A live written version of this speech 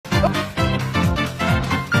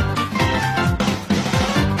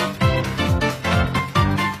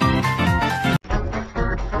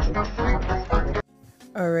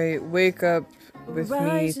They wake up with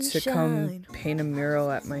me to come paint a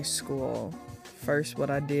mural at my school. First, what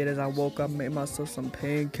I did is I woke up, made myself some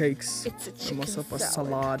pancakes, made myself a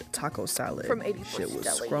salad, taco salad. From 84 Shit was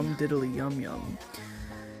Deli. scrum diddly yum yum.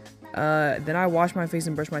 Then I wash my face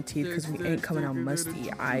and brush my teeth because we ain't coming out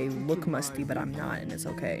musty. I look musty, but I'm not, and it's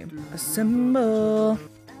okay. Assemble.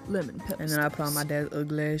 Lemon pepper. And then I put on my dad's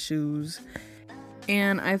ugly ass shoes.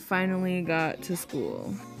 And I finally got to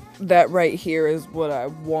school. That right here is what I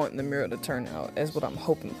want the mural to turn out, is what I'm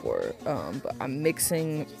hoping for. But I'm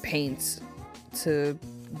mixing paints to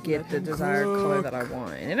get the desired color that I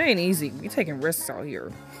want. And it ain't easy. We taking risks out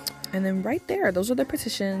here. And then right there, those are the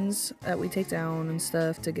petitions that we take down and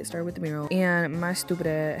stuff to get started with the mural. And my stupid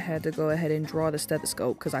ass had to go ahead and draw the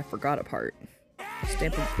stethoscope because I forgot a part.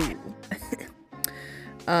 Stamping pool.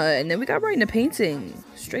 And then we got right into painting.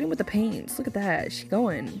 Straight in with the paints. Look at that. She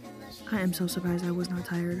going. I am so surprised I was not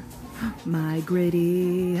tired. My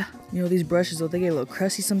gritty. You know, these brushes, though, they get a little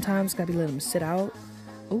crusty sometimes. Gotta be letting them sit out.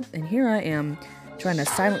 Oh, and here I am trying to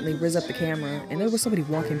silently rizz up the camera. And there was somebody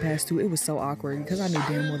walking past, too. It was so awkward because I knew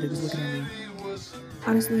damn well they was looking at me.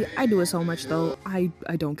 Honestly, I do it so much, though. I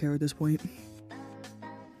don't care at this point.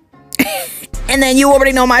 And then you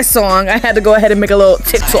already know my song. I had to go ahead and make a little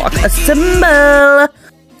TikTok. Assemble.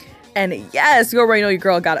 And yes, you already know your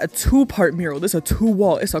girl got a 2-part mural. This is a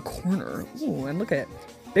 2-wall. It's a corner. Ooh, and look at it.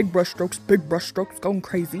 Big brush strokes, going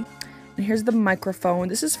crazy. And here's the microphone.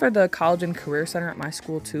 This is for the College and Career Center at my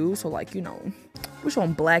school too. So like, you know, we're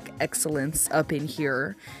showing black excellence up in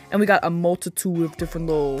here. And we got a multitude of different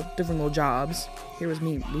little jobs. Here was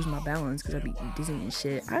me losing my balance because I be dizzy and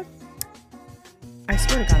shit. I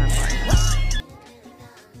swear to God, I'm fine.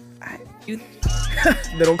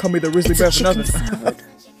 They don't call me the Risley Bear for nothing.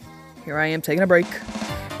 Here I am taking a break.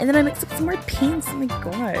 And then I mixed up some more paints. Oh my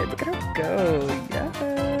god, look at her go.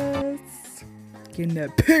 Yes. Getting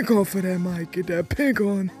that pink on for that mic. Get that pink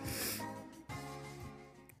on.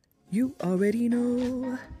 You already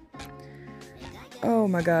know. Oh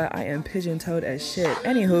my god, I am pigeon-toed as shit.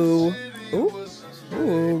 Anywho.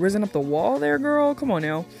 Ooh, risen up the wall there, girl. Come on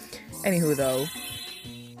now. Anywho, though.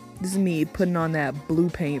 This is me putting on that blue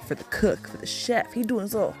paint for the cook, for the chef. He doing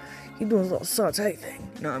his little saute thing.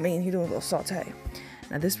 You know what I mean? He doing a little saute.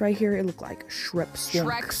 Now this right here, it looked like Shrek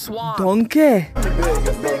Swamp. Donkey.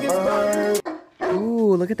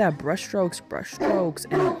 Ooh, look at that brushstrokes.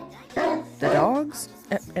 And the dogs,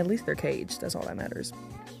 at least they're caged. That's all that matters.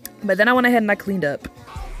 But then I went ahead and I cleaned up.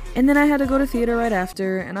 And then I had to go to theater right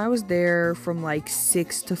after, and I was there from like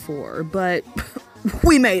 6 to 4. But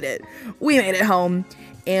we made it. We made it home.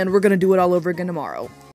 And we're gonna do it all over again tomorrow.